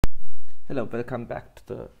Hello, welcome back to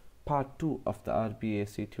the part 2 of the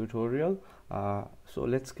RBAC tutorial. So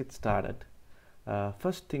let's get started.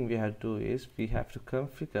 First thing we have to do is we have to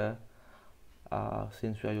configure,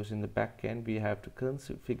 since we are using the backend, we have to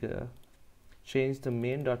configure, change the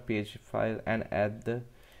main.php file and add the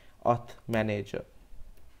auth manager.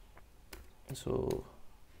 So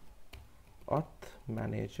auth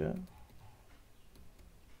manager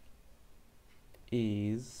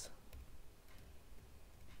is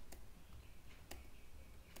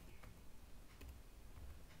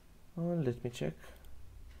let me check,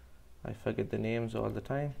 I forget the names all the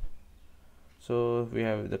time. So we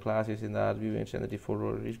have the classes in the RBAC and the default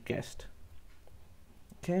role is guest.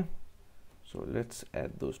 Okay, so let's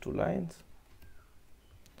add those two lines.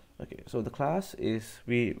 Okay, so the class is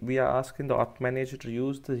we are asking the auth manager to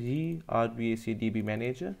use the Yii RBAC DB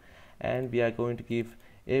manager, and we are going to give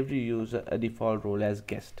every user a default role as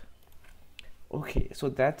guest. Okay, so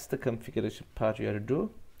that's the configuration part you have to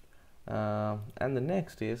do. And the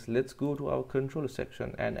next is, let's go to our control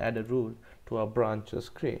section and add a rule to our branches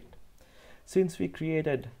create. Since we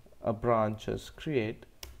created a branches create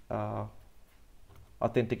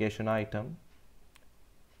authentication item,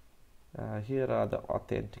 here are the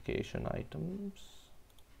authentication items.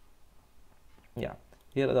 Yeah,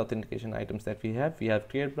 here are the authentication items that we have. We have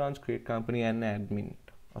create branch, create company, and admin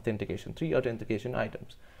authentication, 3 authentication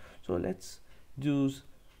items. So let's use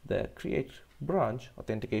the create branch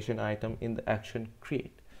authentication item in the action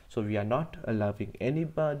create. So we are not allowing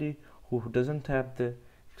anybody who doesn't have the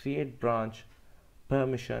create branch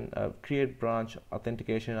permission, create branch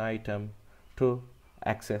authentication item to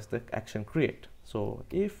access the action create. So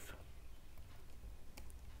if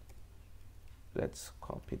let's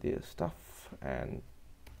copy this stuff and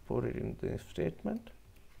put it in the statement,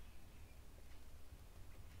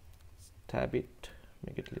 tab it,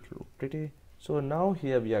 make it a little pretty. So now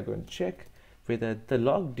here we are going to check whether the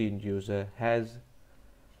logged in user has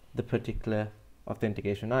the particular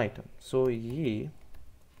authentication item. So Yii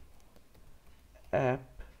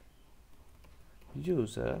app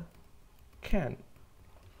user can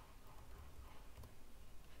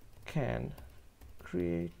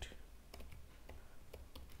create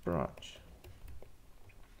branch.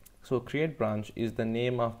 So create branch is the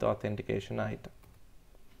name of the authentication item.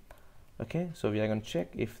 Okay, so we are going to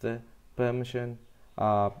check if the permission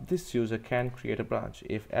this user can create a branch.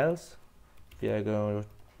 If else, we are going to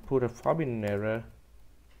put a forbidden error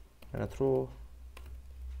and throw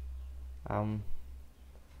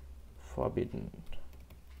forbidden.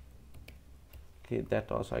 Okay,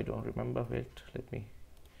 that also I don't remember. Wait, let me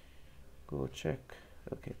go check.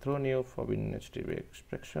 Okay, throw new forbidden HTTP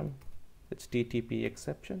expression. It's TTP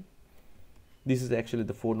exception. This is actually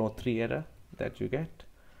the 403 error that you get.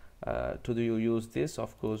 To use this,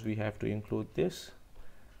 of course, we have to include this.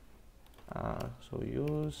 So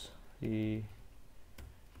use the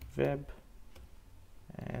web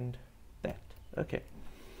and that. Okay,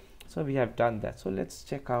 so we have done that. So let's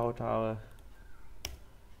check out our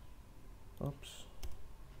oops,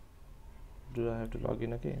 do I have to log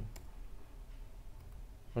in again?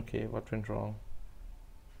 Okay, what went wrong?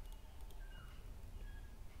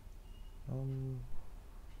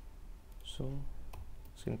 So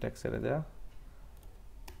syntax error there.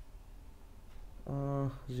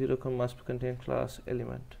 0 must contain class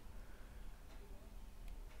element.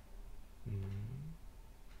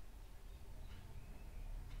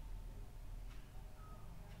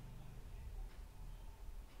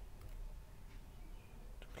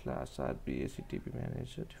 Class RBAC DB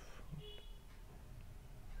manager.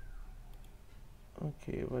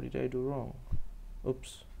 Okay, what did I do wrong?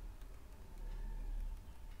 Oops.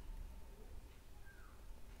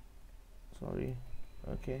 Sorry.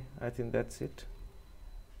 Okay, I think that's it.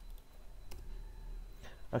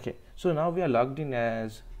 Okay, so now we are logged in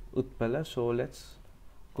as Utpala. So let's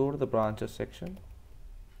go to the branches section.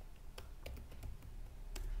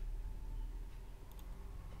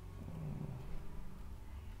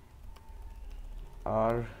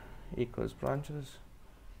 R equals branches.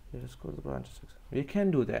 Let's go to the branches section. We can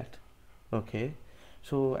do that. Okay,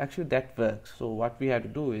 so actually that works. So what we have to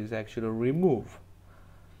do is actually remove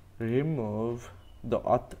the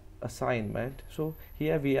auth assignment. So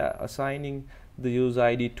here we are assigning the user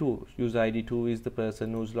ID 2. User ID 2 is the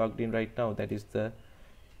person who's logged in right now. That is the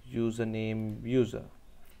username user.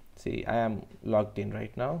 See, I am logged in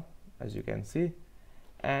right now, as you can see,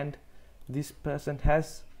 and this person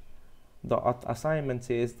has the auth assignment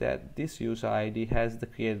says that this user ID has the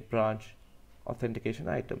create branch authentication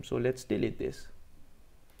item. So let's delete this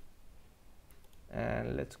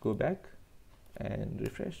and let's go back and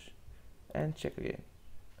refresh and check again.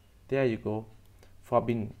 There you go,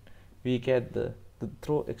 forbidden. we get the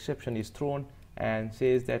throw exception is thrown and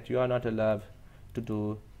says that you are not allowed to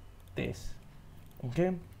do this.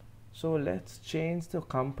 Okay, so let's change the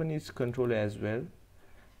company's controller as well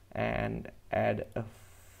and add a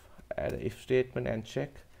if statement and check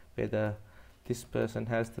whether this person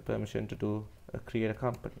has the permission to do create a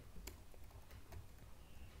company.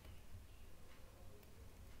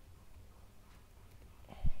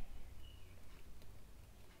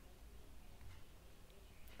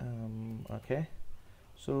 Okay,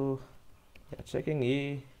 so yeah, checking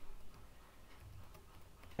Yii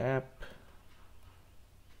app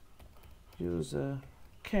user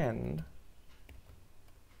can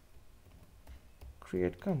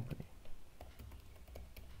create company.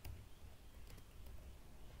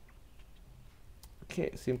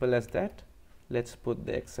 Okay, simple as that. Let's put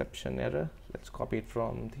the exception error. Let's copy it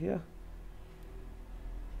from here.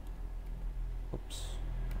 Oops,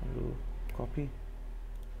 undo, copy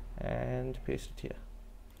and paste it here.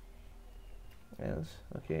 Else,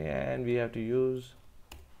 okay, and we have to use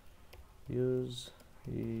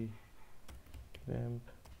the vamp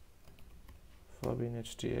forbidden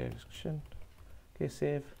HTTP exception. Okay,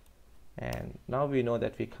 save, and now we know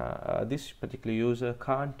that we can't. This particular user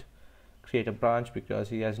can't create a branch because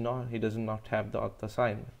he does not have the auth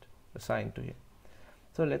assignment assigned to him.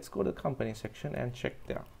 So let's go to the company section and check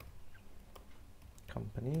there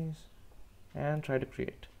companies and try to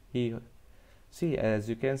create. See, as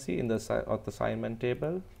you can see in the auth assignment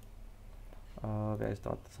table, where is the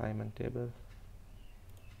auth assignment table?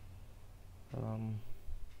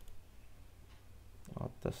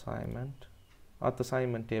 Auth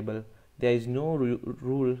assignment table, there is no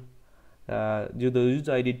rule. The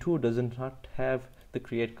user ID 2 does not have the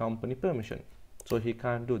create company permission, so he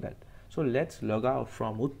can't do that. So let's log out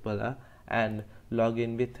from Utpala and log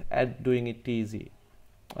in with doing it easy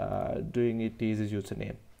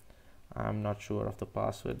username. I'm not sure of the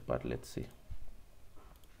password, but let's see.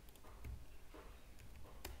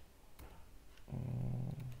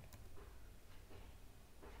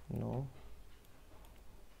 No,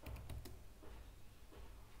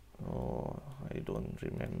 I don't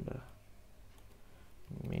remember.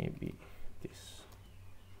 Maybe this.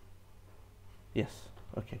 Yes.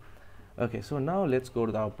 Okay, so now let's go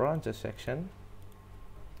to our branches section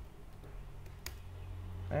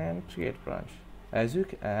and create branch. As you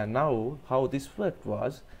can now, how this worked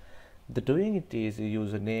was the doing it easy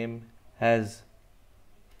username has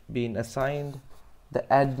been assigned the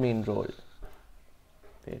admin role.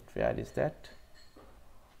 Wait, where is that?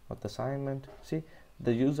 Auth assignment. See,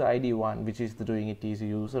 the user ID 1, which is the doing it easy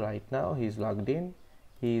user right now, he's logged in.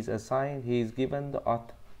 He's given the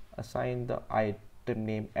assigned the item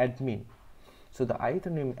name admin. So the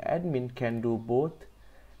item name admin can do both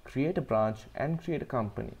create a branch and create a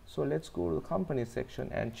company. So let's go to the company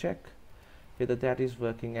section and check whether that is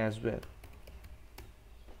working as well.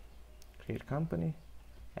 Create company,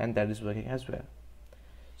 and that is working as well.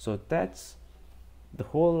 So that's the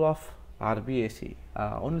whole of RBAC.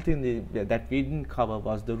 Only thing that we didn't cover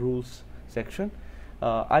was the rules section.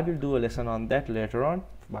 I will do a lesson on that later on,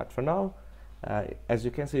 but for now, as you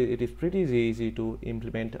can see, it is pretty easy to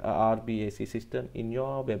implement a RBAC system in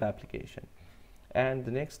your web application. And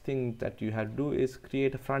the next thing that you have to do is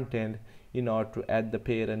create a front end in order to add the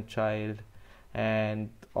parent, child, and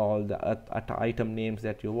all the item names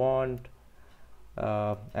that you want,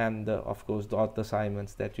 and of course the auth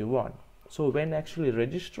assignments that you want. So when actually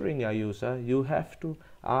registering a user, you have to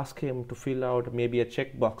ask him to fill out maybe a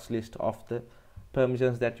checkbox list of the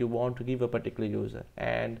permissions that you want to give a particular user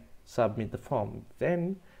and submit the form.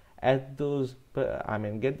 Then add those,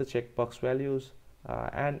 get the checkbox values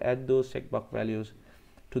and add those checkbox values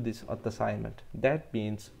to this auth assignment. That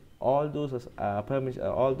means all those permissions,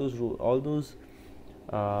 all those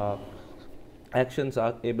actions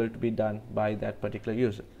are able to be done by that particular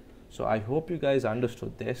user. So I hope you guys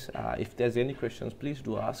understood this. If there's any questions, please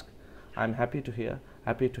do ask. I'm happy to hear,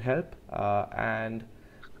 happy to help, and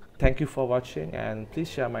thank you for watching, and please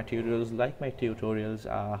share my tutorials, like my tutorials,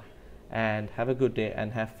 and have a good day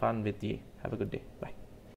and have fun with Yii. Have a good day. Bye.